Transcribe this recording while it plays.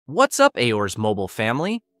What's up, Aor's mobile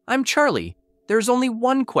family? I'm Charlie. There's only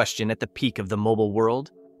one question at the peak of the mobile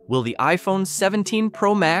world. Will the iPhone 17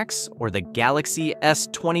 Pro Max or the Galaxy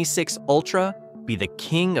S26 Ultra be the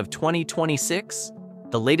king of 2026?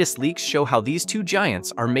 The latest leaks show how these two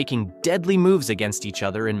giants are making deadly moves against each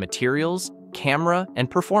other in materials, camera,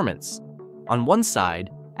 and performance. On one side,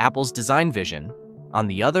 Apple's design vision. On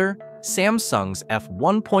the other, Samsung's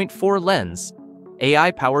f1.4 lens,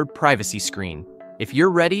 AI-powered privacy screen. If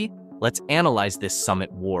you're ready, let's analyze this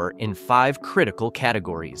summit war in 5 critical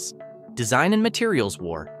categories. Design and materials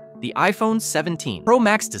war. The iPhone 17 Pro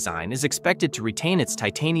Max design is expected to retain its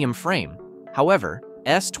titanium frame. However,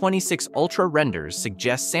 S26 Ultra renders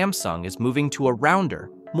suggest Samsung is moving to a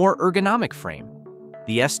rounder, more ergonomic frame.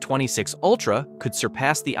 The S26 Ultra could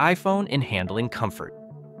surpass the iPhone in handling comfort.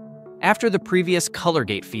 After the previous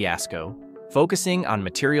Colorgate fiasco, focusing on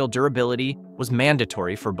material durability was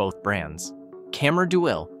mandatory for both brands. Camera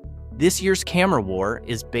DUEL. This year's camera war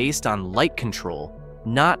is based on light control,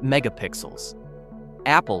 not megapixels.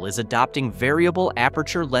 Apple is adopting Variable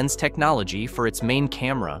Aperture Lens technology for its main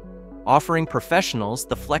camera, offering professionals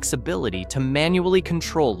the flexibility to manually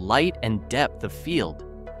control light and depth of field.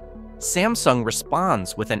 Samsung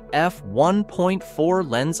responds with an f1.4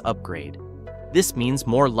 lens upgrade. This means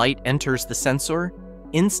more light enters the sensor,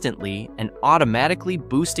 instantly and automatically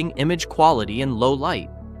boosting image quality in low light.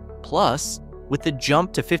 Plus, with the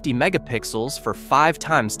jump to 50 megapixels for 5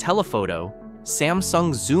 times telephoto,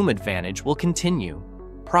 Samsung's zoom advantage will continue.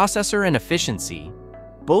 Processor and efficiency.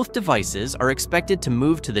 Both devices are expected to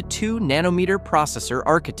move to the 2-nanometer processor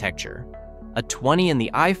architecture, a 20 in the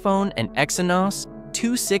iPhone and Exynos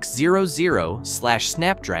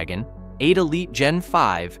 2600/Snapdragon 8 Elite Gen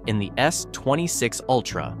 5 in the S26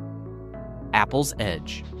 Ultra. Apple's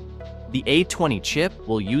edge. The A20 chip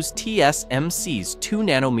will use TSMC's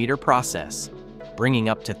 2-nanometer process, bringing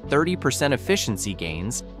up to 30% efficiency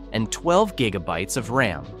gains and 12 gigabytes of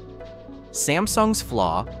RAM. Samsung's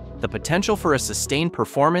flaw, the potential for a sustained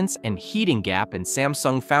performance and heating gap in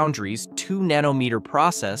Samsung Foundry's 2-nanometer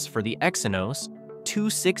process for the Exynos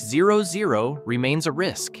 2600 remains a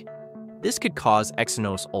risk. This could cause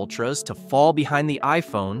Exynos Ultras to fall behind the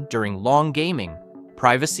iPhone during long gaming.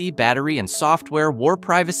 Privacy, battery, and software war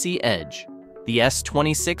privacy edge. The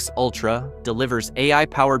S26 Ultra delivers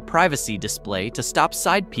AI-powered privacy display to stop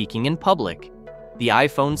side peeking in public. The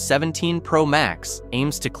iPhone 17 Pro Max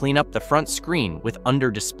aims to clean up the front screen with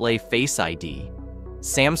under-display Face ID.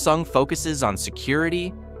 Samsung focuses on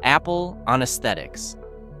security, Apple on aesthetics.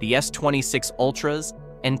 The S26 Ultra's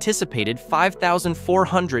anticipated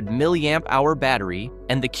 5,400 mAh battery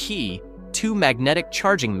and the key 2 magnetic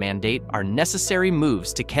charging mandate are necessary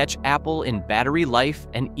moves to catch Apple in battery life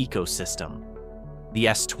and ecosystem. The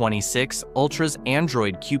S26 Ultra's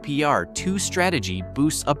Android QPR2 strategy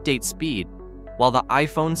boosts update speed, while the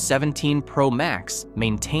iPhone 17 Pro Max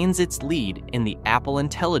maintains its lead in the Apple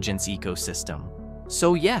Intelligence ecosystem.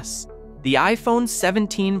 So yes, the iPhone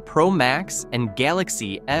 17 Pro Max and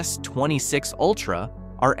Galaxy S26 Ultra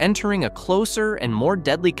are entering a closer and more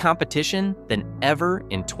deadly competition than ever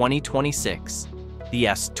in 2026. The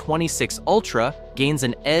S26 Ultra gains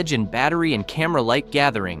an edge in battery and camera light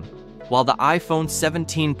gathering, while the iPhone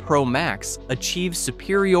 17 Pro Max achieves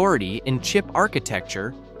superiority in chip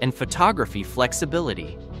architecture and photography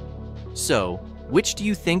flexibility. So, which do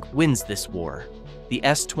you think wins this war? The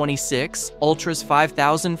S26 Ultra's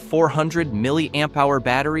 5,400 mAh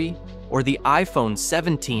battery, or the iPhone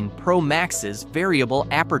 17 Pro Max's Variable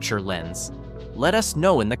Aperture Lens? Let us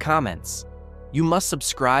know in the comments. You must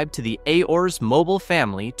subscribe to the Aor's mobile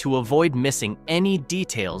family to avoid missing any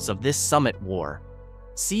details of this summit war.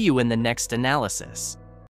 See you in the next analysis.